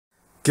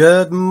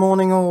Good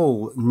morning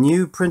all.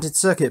 New printed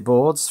circuit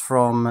boards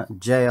from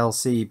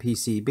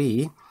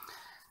JLCPCB.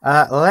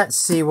 Let's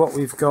see what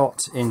we've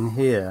got in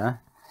here.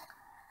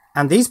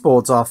 And these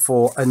boards are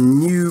for a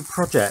new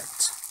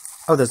project.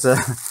 Oh, there's a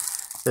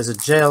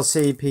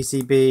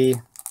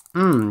JLCPCB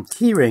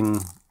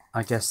keyring,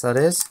 I guess that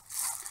is.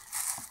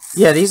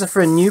 Yeah, these are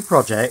for a new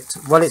project.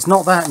 Well, it's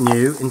not that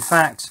new. In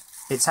fact,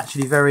 it's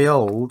actually very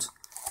old.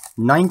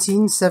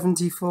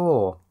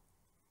 1974.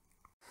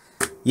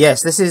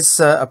 Yes, this is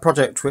a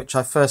project which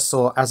I first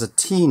saw as a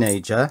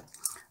teenager.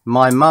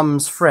 My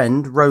mum's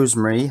friend,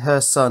 Rosemary,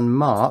 her son,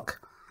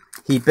 Mark,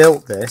 he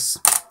built this.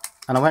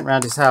 And I went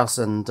round his house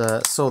and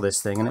saw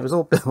this thing. And it was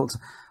all built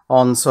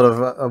on sort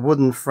of a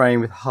wooden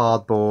frame with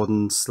hardboard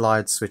and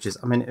slide switches.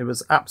 I mean, it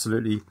was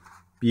absolutely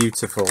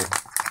beautiful.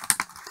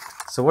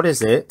 So what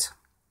is it?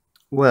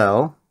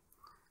 Well,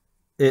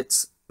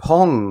 it's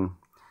Pong.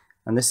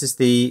 And this is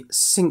the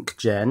sync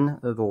gen,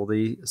 or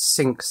the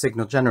sync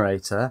signal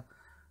generator,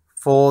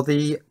 for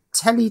the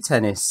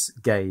Tele-Tennis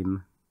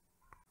game.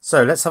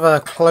 So let's have a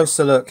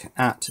closer look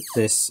at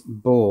this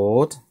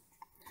board.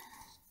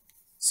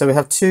 So we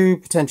have two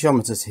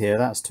potentiometers here.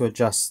 That's to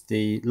adjust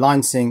the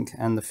line sync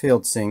and the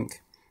field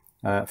sync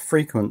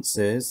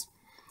frequencies.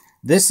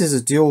 This is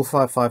a dual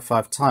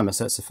 555 timer,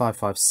 so it's a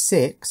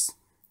 556,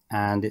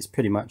 and it's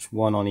pretty much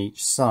one on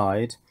each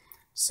side.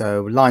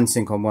 So line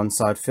sync on one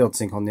side, field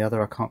sync on the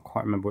other. I can't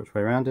quite remember which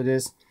way around it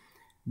is.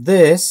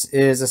 This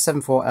is a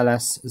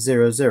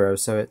 74LS00,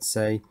 so it's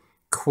a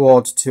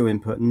quad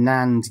 2-input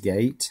NAND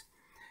gate.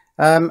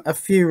 A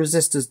few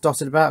resistors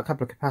dotted about, a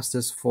couple of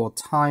capacitors for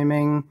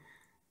timing.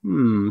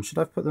 Should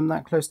I put them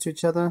that close to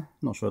each other?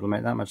 Not sure it'll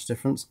make that much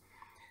difference.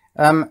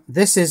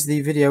 This is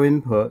the video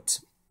input,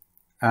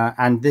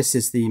 and this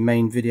is the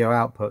main video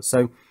output.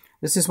 So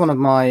this is one of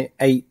my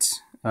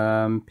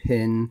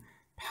 8-pin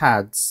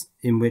pads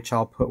in which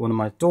I'll put one of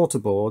my daughter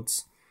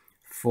boards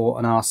for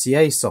an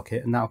RCA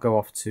socket, and that'll go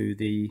off to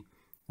the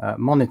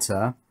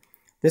monitor.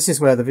 This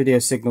is where the video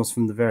signals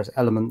from the various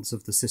elements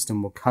of the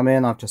system will come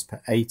in. I've just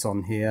put 8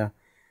 on here.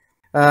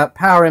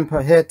 Power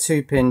input here,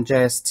 2-pin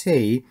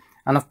JST,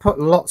 and I've put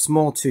lots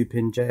more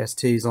 2-pin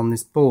JSTs on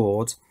this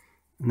board,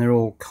 and they're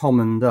all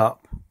commoned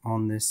up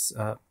on this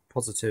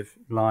positive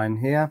line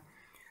here,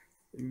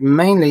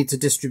 mainly to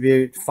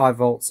distribute 5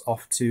 volts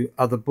off to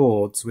other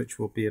boards which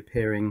will be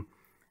appearing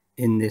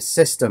in this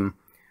system.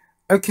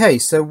 Okay,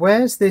 so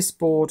where's this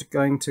board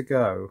going to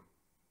go?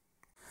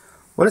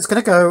 Well, it's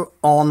going to go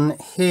on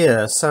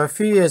here. So a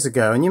few years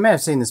ago, and you may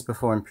have seen this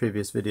before in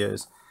previous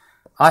videos,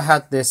 I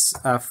had this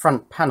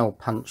front panel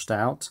punched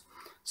out.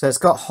 So it's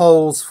got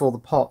holes for the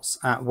pots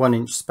at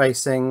 1-inch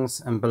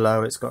spacings, and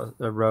below it's got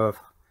a row of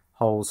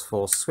holes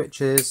for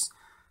switches,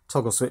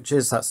 toggle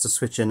switches. That's to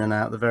switch in and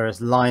out the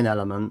various line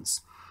elements.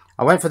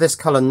 I went for this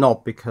color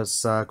knob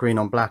because green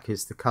on black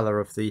is the color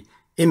of the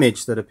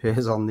image that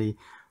appears on the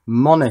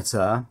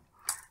monitor.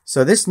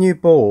 So this new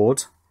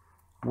board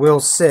will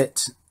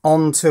sit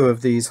on 2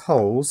 of these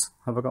holes.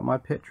 Have I got my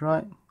pitch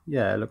right?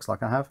 Yeah, it looks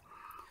like I have.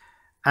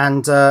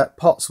 And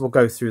pots will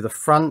go through the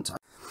front.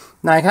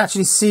 Now you can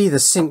actually see the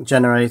sync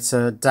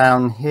generator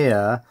down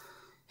here.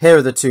 Here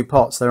are the 2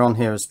 pots. They're on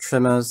here as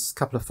trimmers, a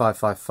couple of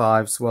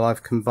 555s. Well,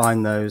 I've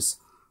combined those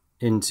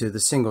into the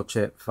single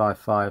chip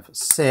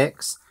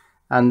 556.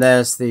 And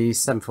there's the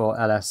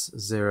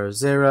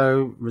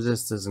 74LS00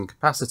 resistors and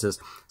capacitors.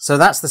 So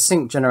that's the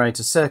sync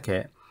generator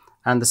circuit.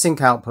 And the sync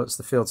outputs,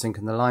 the field sync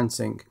and the line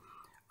sync,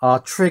 are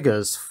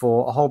triggers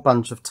for a whole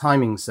bunch of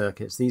timing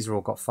circuits. These are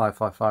all got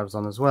 555s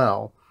on as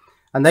well.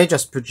 And they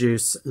just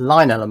produce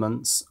line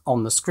elements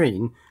on the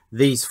screen.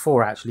 These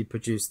 4 actually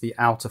produce the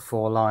outer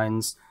 4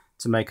 lines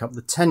to make up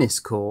the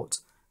tennis court.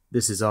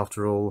 This is,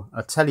 after all,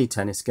 a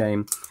Tele-Tennis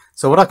game.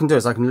 So what I can do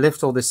is I can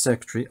lift all this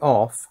circuitry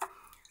off,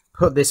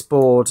 put this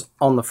board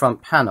on the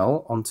front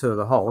panel on 2 of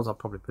the holes. I'll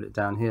probably put it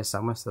down here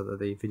somewhere so that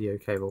the video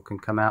cable can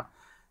come out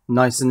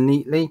nice and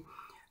neatly.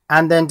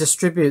 And then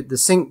distribute the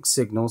sync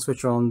signals,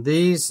 which are on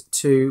these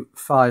 2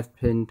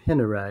 5-pin pin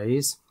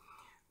arrays,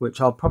 which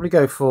I'll probably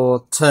go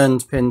for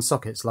turned pin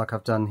sockets like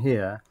I've done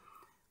here.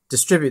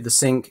 Distribute the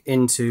sync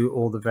into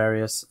all the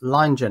various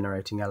line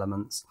generating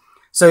elements.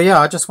 So yeah,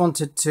 I just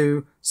wanted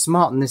to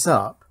smarten this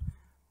up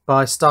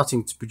by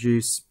starting to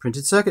produce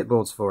printed circuit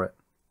boards for it.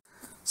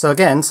 So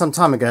again, some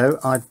time ago,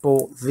 I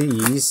bought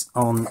these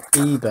on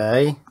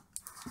eBay,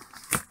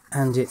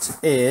 and it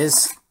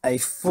is a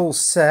full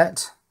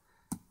set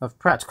of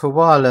practical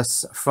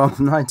wireless from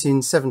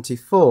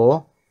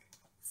 1974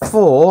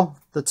 for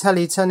the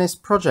Tele-Tennis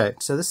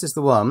project. So this is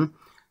the one.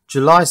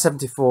 July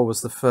 74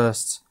 was the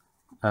first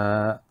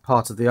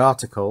part of the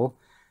article.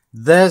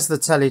 There's the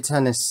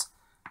Tele-Tennis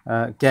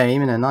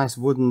game in a nice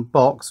wooden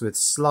box with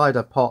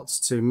slider pots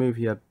to move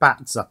your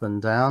bats up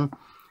and down.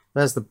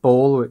 There's the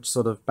ball, which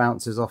sort of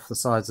bounces off the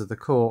sides of the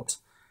court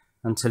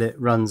until it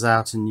runs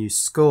out and you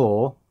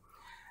score.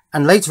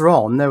 And later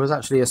on, there was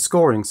actually a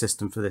scoring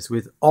system for this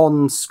with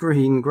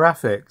on-screen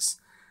graphics.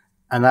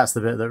 And that's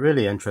the bit that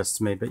really interests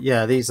me. But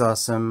yeah, these are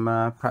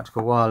some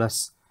practical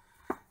wireless.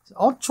 It's an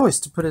odd choice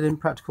to put it in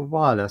practical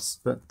wireless,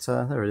 but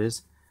there it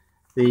is.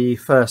 the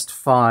first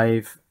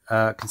 5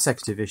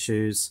 consecutive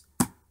issues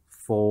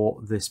for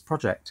this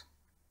project.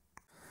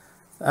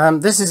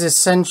 This is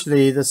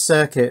essentially the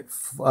circuit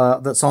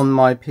that's on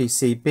my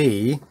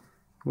PCB.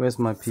 Where's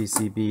my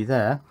PCB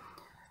there?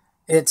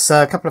 It's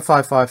a couple of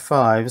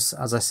 555s.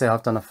 As I say,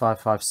 I've done a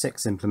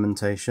 556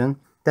 implementation.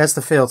 There's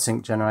the field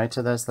sync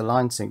generator, there's the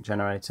line sync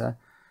generator.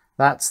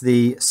 That's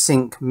the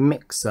sync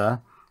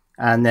mixer,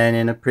 and then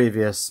in a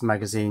previous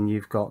magazine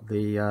you've got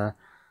the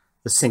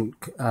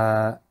sync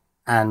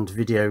and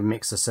video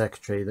mixer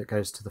circuitry that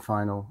goes to the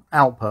final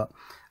output.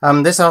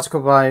 This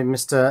article by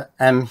Mr.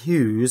 M.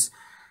 Hughes.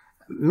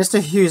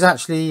 Mr. Hughes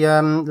actually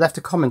left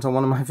a comment on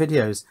one of my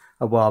videos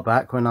a while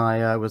back when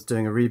I was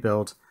doing a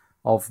rebuild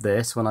of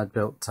this, when I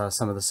built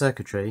some of the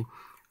circuitry,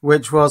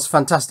 which was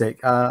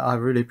fantastic. I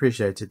really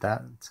appreciated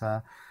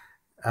that.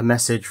 A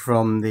message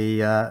from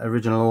the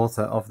original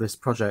author of this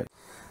project.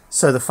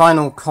 So the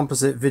final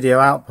composite video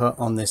output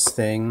on this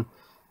thing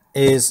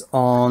is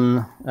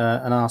on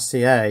an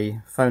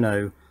RCA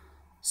phono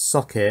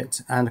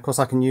socket, and of course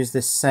I can use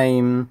this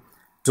same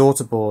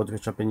daughter board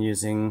which I've been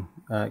using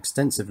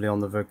extensively on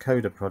the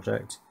vocoder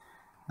project,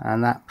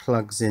 and that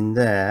plugs in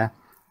there,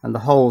 and the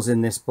holes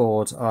in this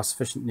board are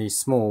sufficiently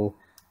small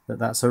that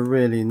that's a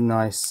really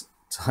nice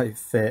tight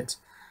fit,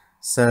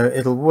 so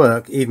it'll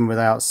work even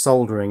without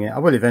soldering it. I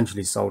will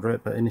eventually solder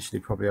it, but initially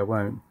probably I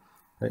won't.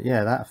 But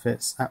yeah, that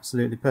fits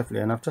absolutely perfectly,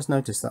 and I've just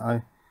noticed that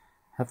I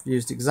have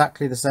used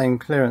exactly the same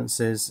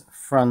clearances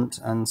front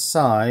and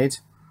side.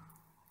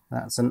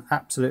 That's an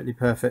absolutely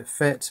perfect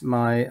fit.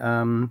 My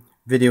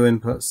video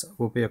inputs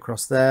will be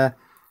across there.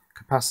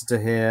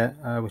 Capacitor here,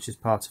 which is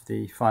part of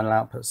the final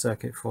output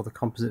circuit for the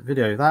composite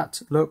video.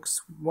 That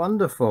looks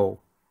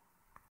wonderful.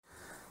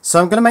 So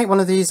I'm going to make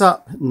one of these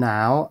up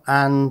now,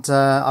 and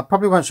I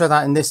probably won't show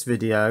that in this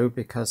video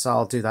because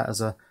I'll do that as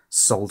a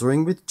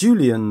soldering with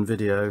Julian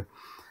video.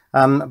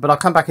 But I'll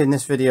come back in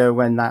this video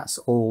when that's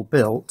all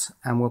built,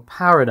 and we'll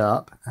power it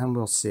up and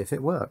we'll see if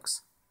it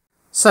works.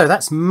 So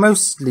that's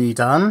mostly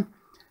done.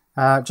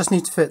 Just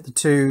need to fit the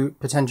 2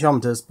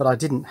 potentiometers, but I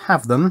didn't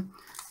have them,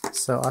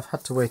 so I've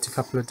had to wait a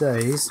couple of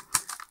days.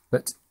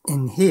 But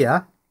in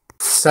here,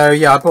 so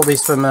yeah, I bought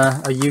these from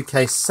a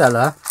UK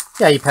seller.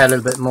 Yeah, you pay a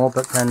little bit more,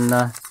 but then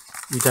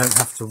you don't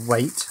have to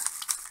wait.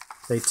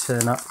 They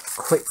turn up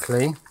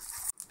quickly.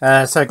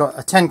 So I've got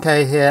a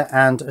 10k here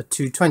and a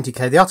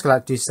 220k. The article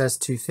actually says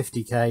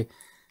 250k,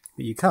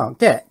 but you can't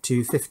get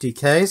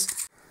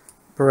 250ks.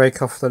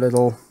 Break off the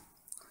little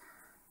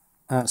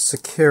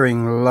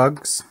securing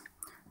lugs.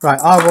 Right,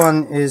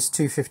 R1 is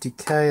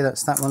 250k,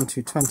 that's that one,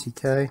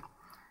 220k.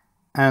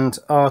 And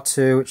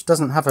R2, which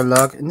doesn't have a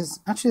lug, and it's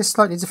actually a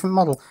slightly different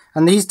model.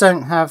 And these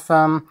don't have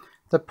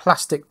the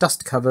plastic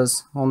dust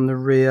covers on the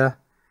rear.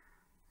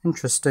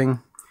 Interesting.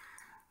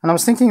 And I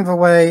was thinking of a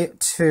way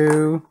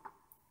to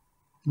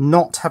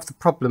not have the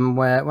problem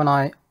where when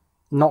I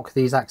knock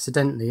these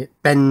accidentally, it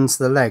bends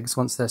the legs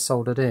once they're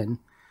soldered in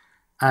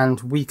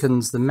and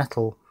weakens the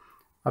metal.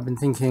 I've been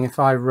thinking if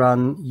I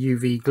run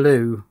UV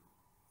glue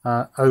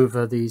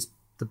over the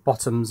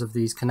bottoms of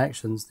these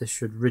connections, this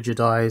should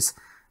rigidize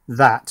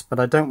that, but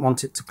I don't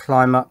want it to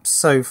climb up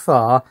so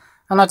far,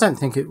 and I don't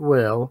think it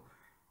will,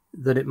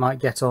 that it might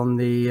get on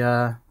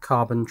the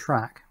carbon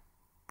track.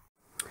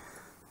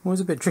 Always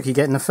a bit tricky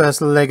getting the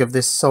first leg of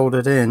this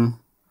soldered in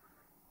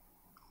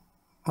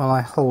while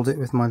I hold it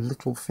with my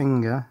little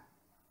finger.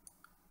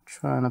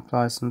 Try and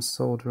apply some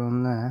solder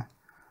on there.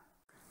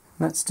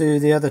 Let's do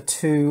the other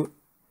 2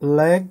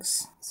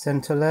 legs.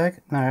 Center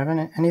leg. No,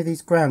 are any of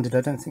these grounded?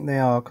 I don't think they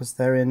are, because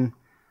they're in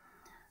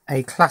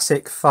a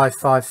classic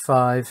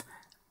 555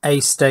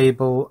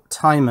 A-stable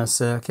timer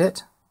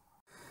circuit.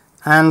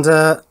 And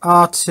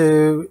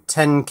R2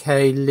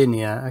 10k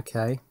linear,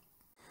 okay.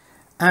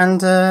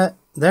 And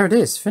there it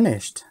is,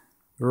 finished.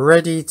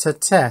 Ready to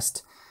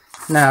test.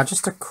 Now,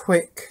 just a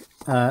quick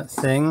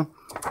thing.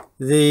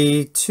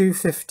 The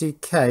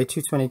 250k,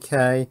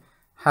 220k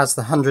has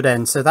the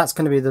 100N, so that's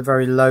going to be the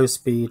very low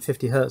speed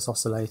 50 Hz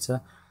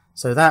oscillator.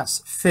 So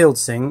that's field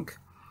sync,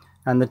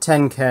 and the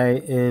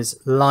 10k is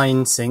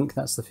line sync,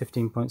 that's the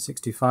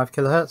 15.625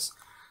 kHz.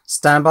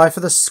 Stand by for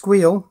the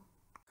squeal.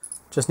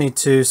 Just need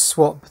to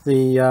swap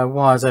the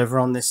wires over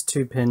on this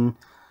 2-pin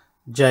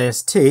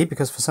JST,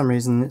 because for some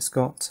reason it's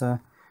got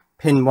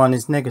pin 1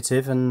 is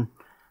negative and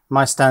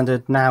my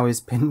standard now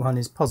is pin 1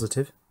 is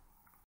positive.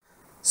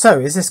 So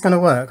is this going to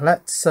work?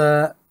 Let's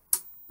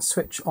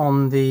switch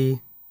on the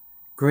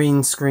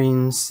green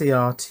screen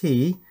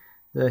CRT.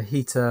 The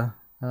heater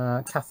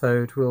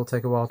cathode will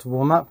take a while to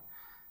warm up,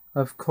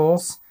 of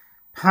course.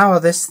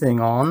 Power this thing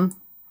on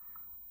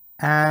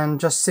and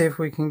just see if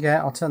we can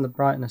get, I'll turn the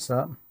brightness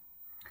up.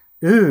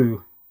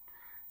 Ooh,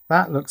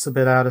 that looks a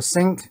bit out of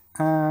sync.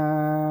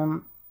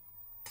 Can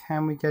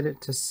we get it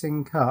to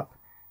sync up?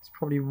 It's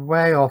probably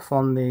way off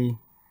on the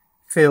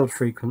field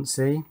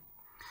frequency.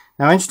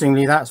 Now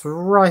interestingly, that's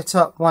right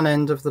up one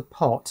end of the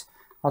pot.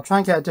 I'll try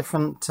and get a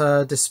different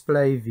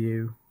display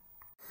view.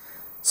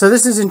 So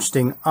this is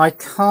interesting. I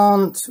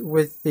can't,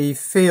 with the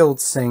field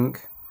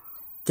sync,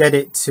 get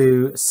it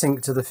to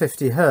sync to the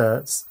 50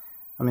 Hz.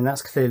 I mean,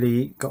 that's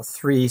clearly got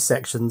 3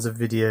 sections of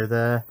video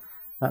there.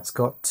 That's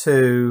got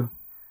 2.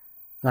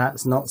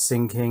 That's not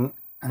syncing,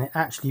 and it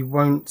actually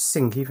won't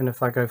sync even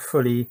if I go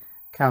fully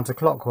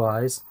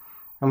counterclockwise.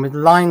 And with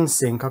line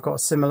sync, I've got a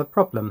similar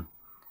problem.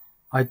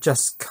 I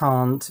just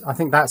can't. I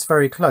think that's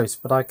very close,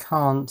 but I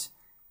can't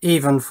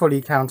even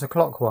fully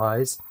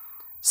counterclockwise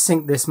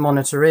sync this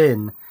monitor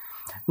in.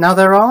 Now,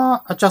 there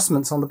are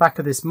adjustments on the back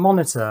of this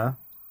monitor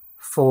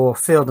for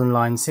field and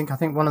line sync. I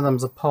think one of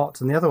them's a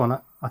pot and the other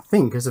one I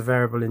think is a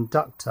variable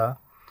inductor.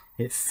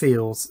 It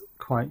feels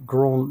quite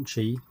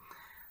graunchy,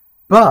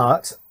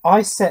 but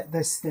I set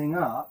this thing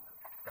up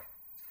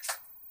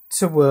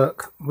to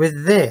work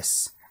with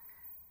this,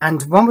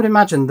 and one would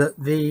imagine that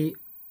the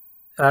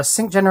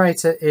sync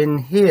generator in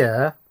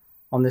here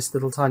on this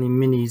little tiny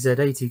mini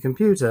Z80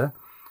 computer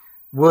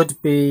would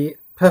be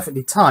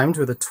perfectly timed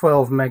with a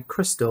 12 meg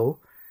crystal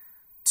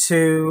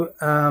to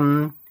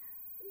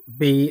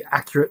be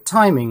accurate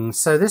timing.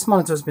 So this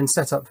monitor has been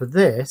set up for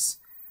this,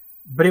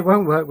 but it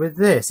won't work with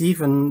this.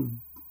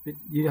 Even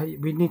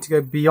we need to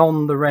go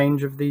beyond the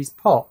range of these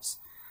pots.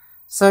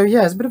 So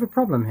yeah, it's a bit of a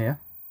problem here.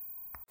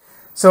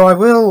 So I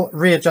will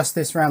readjust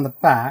this around the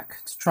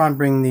back to try and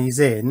bring these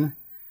in.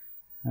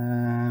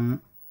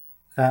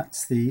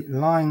 That's the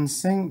line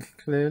sync,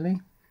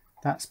 clearly.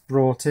 That's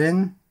brought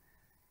in.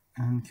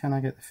 And can I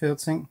get the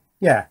field sync?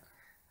 Yeah,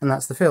 and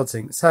that's the field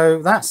sync.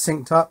 So that's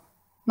synced up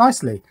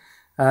nicely.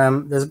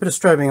 There's a bit of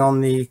strobing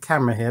on the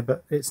camera here,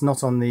 but it's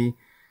not on the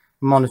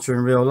monitor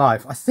in real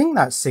life. I think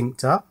that's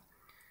synced up.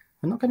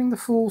 We're not getting the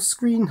full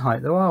screen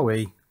height though, are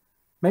we?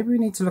 Maybe we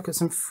need to look at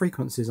some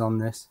frequencies on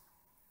this.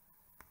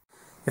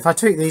 If I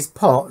tweak these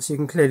pots, you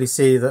can clearly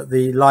see that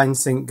the line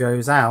sync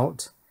goes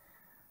out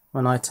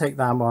when I take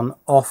that one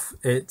off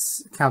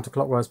its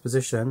counterclockwise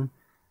position.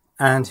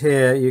 And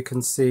here you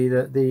can see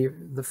that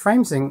the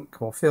frame sync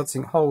or field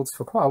sync holds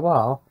for quite a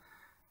while,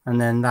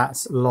 and then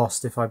that's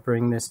lost if I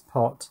bring this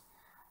pot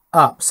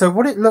up. So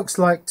what it looks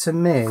like to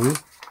me,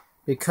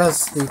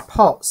 because the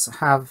pots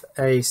have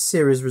a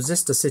series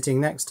resistor sitting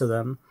next to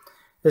them,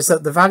 is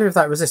that the value of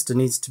that resistor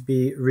needs to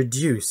be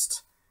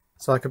reduced.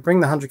 So I could bring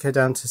the 100k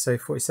down to say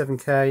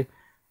 47k,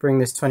 bring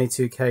this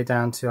 22k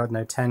down to, I don't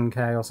know,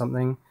 10k or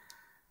something.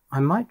 I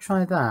might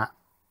try that.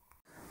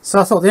 So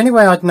I thought the only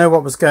way I'd know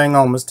what was going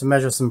on was to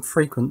measure some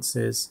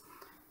frequencies.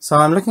 So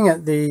I'm looking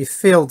at the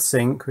field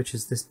sync, which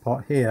is this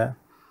pot here,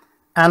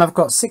 and I've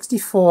got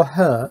 64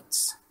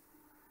 Hertz.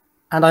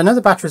 And I know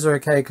the batteries are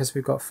okay because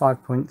we've got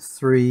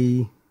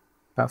 5.3,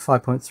 about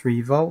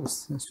 5.3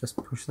 volts. Let's just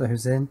push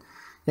those in.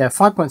 Yeah,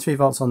 5.3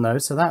 volts on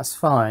those, so that's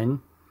fine.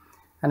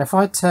 And if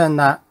I turn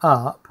that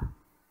up,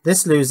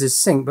 this loses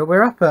sync, but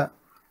we're up at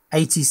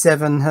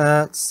 87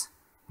 Hertz,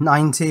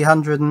 90,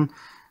 100, and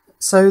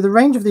so the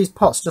range of these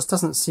pots just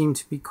doesn't seem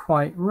to be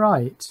quite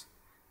right,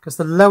 because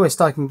the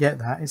lowest I can get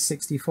that is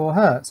 64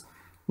 Hertz.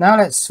 Now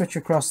let's switch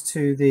across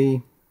to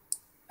the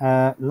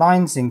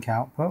line sync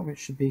output, which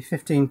should be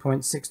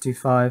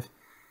 15.625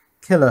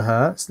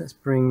 kilohertz. Let's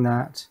bring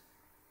that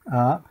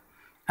up,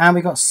 and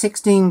we got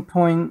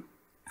 16.48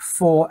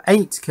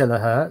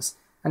 kilohertz.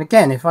 And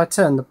again, if I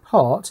turn the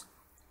pot,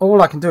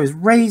 all I can do is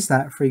raise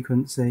that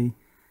frequency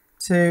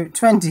to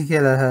 20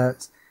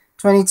 kilohertz,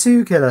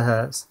 22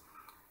 kilohertz.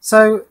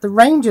 So the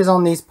ranges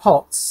on these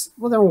pots,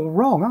 well, they're all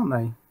wrong, aren't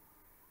they?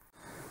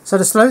 So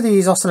to slow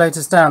these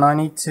oscillators down, I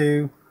need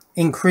to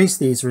increase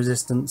these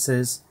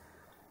resistances,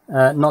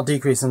 not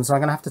decrease them. So I'm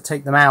going to have to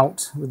take them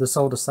out with the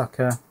solder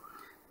sucker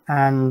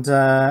and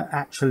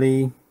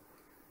actually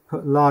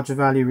put larger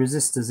value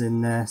resistors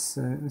in there.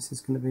 So this is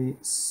going to be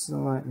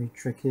slightly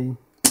tricky.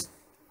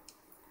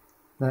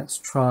 Let's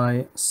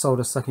try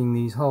solder sucking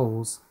these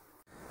holes.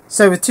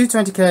 So with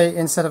 220k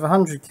instead of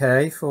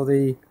 100k for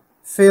the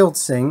field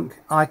sync,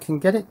 I can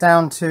get it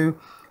down to,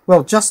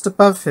 well, just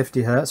above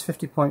 50 Hertz,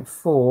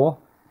 50.4,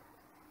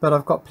 but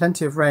I've got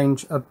plenty of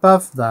range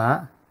above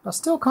that. I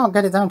still can't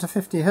get it down to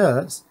 50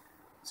 Hertz,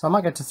 so I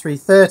might get to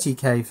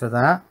 330k for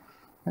that.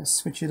 Let's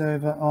switch it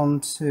over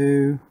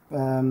onto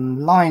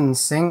line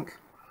sync,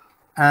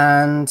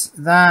 and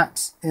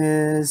that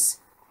is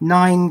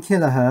 9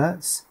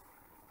 kilohertz.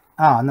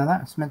 Ah, no,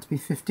 that's meant to be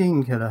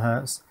 15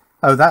 kilohertz.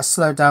 Oh, that's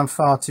slowed down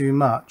far too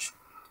much.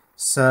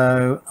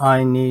 So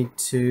I need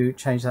to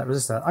change that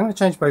resistor. I'm going to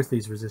change both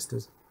these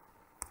resistors.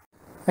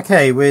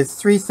 Okay, with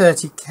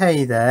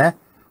 330k there,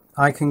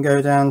 I can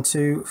go down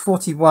to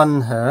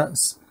 41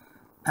 Hertz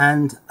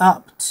and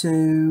up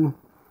to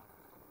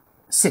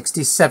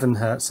 67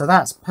 Hertz. So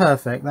that's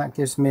perfect. That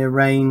gives me a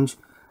range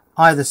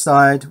either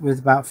side with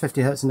about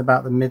 50 Hertz in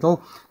about the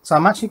middle. So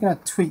I'm actually going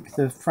to tweak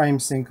the frame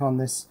sync on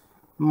this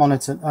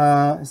monitor.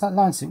 Is that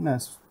line sync? No,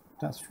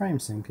 that's frame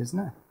sync, isn't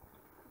it?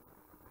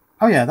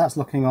 Oh yeah, that's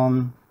looking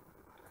on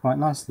quite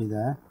nicely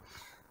there.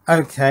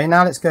 Okay,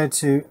 now let's go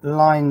to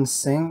line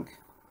sync,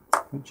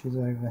 which is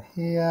over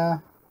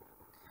here.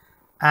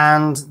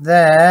 And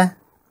there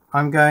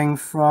I'm going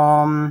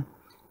from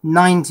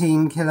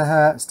 19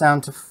 kilohertz down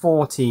to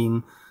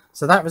 14.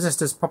 So that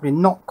resistor is probably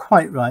not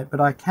quite right,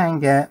 but I can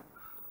get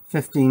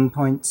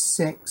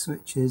 15.6,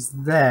 which is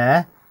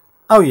there.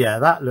 Oh yeah,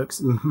 that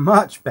looks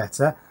much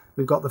better.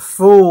 We've got the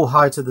full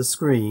height of the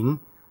screen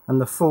and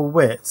the full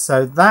width,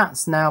 so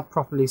that's now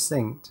properly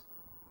synced.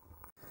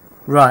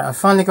 Right, I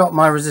finally got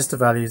my resistor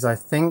values, I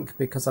think,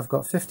 because I've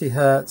got 50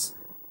 Hertz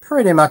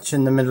pretty much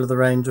in the middle of the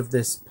range of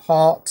this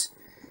pot.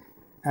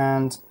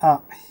 And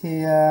up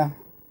here,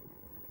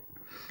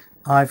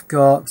 I've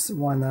got,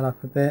 wind that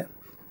up a bit,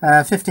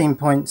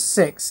 15.6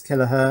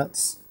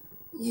 kilohertz.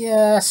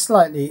 Yeah,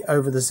 slightly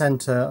over the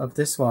center of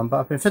this one,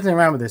 but I've been fiddling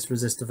around with this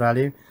resistor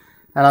value,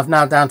 and I've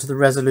now down to the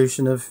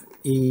resolution of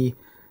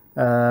E24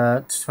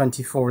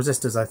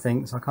 resistors, I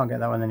think, so I can't get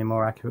that one any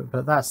more accurate,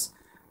 but that's,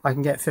 I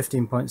can get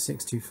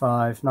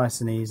 15.625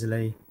 nice and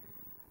easily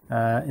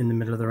in the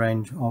middle of the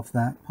range of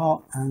that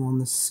pot. And on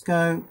the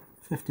scope,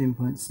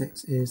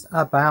 15.6 is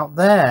about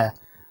there.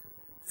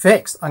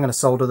 Fixed. I'm going to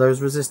solder those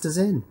resistors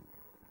in.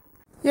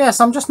 Yes,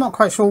 I'm just not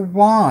quite sure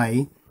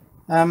why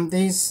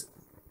these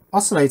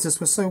oscillators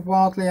were so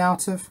wildly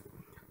out of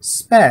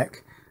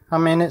spec. I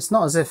mean, it's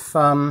not as if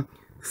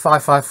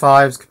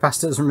 555's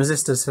capacitors and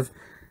resistors have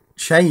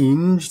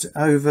changed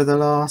over the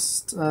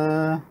last,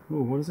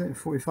 what is it,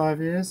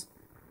 45 years?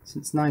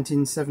 Since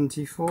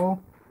 1974.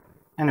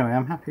 Anyway,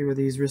 I'm happy with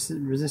these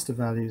resistor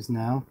values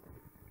now.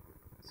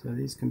 So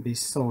these can be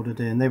soldered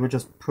in. They were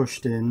just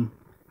pushed in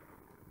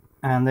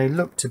and they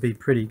look to be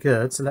pretty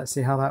good. So let's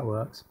see how that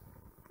works.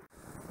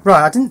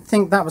 Right, I didn't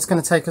think that was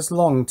going to take us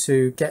long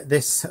to get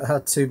this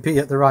to be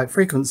at the right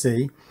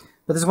frequency.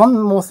 But there's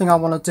one more thing I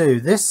want to do.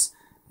 This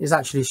is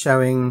actually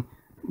showing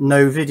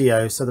no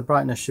video, so the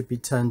brightness should be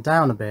turned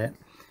down a bit.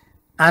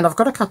 And I've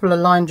got a couple of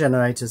line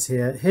generators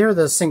here. Here are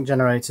the sync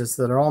generators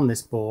that are on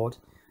this board.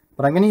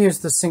 But I'm going to use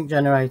the sync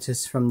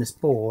generators from this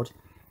board,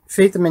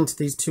 feed them into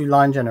these two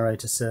line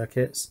generator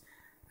circuits,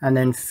 and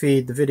then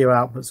feed the video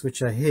outputs,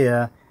 which are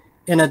here,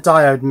 in a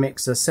diode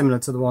mixer similar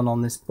to the one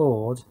on this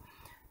board,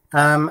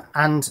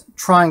 and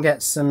try and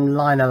get some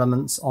line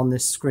elements on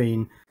this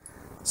screen.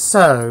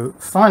 So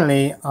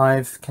finally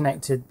I've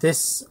connected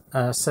this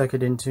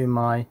circuit into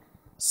my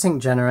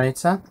sync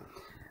generator,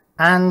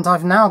 and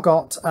I've now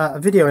got a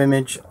video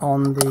image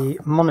on the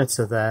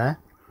monitor there.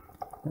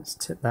 Let's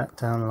tip that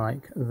down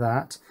like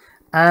that.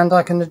 And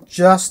I can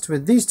adjust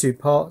with these two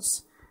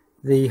pots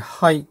the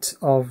height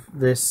of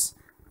this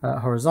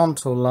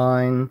horizontal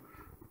line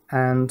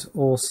and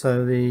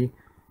also the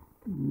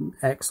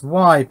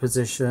XY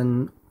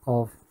position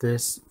of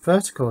this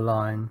vertical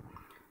line.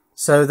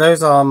 So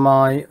those are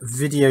my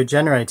video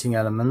generating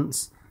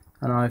elements,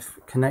 and I've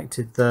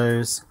connected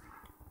those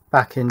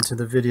back into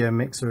the video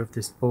mixer of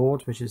this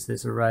board, which is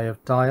this array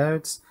of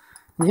diodes.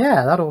 And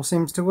yeah, that all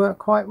seems to work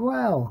quite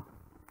well.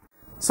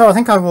 So I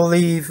think I will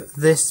leave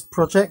this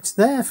project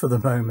there for the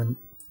moment.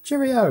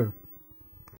 Cheerio!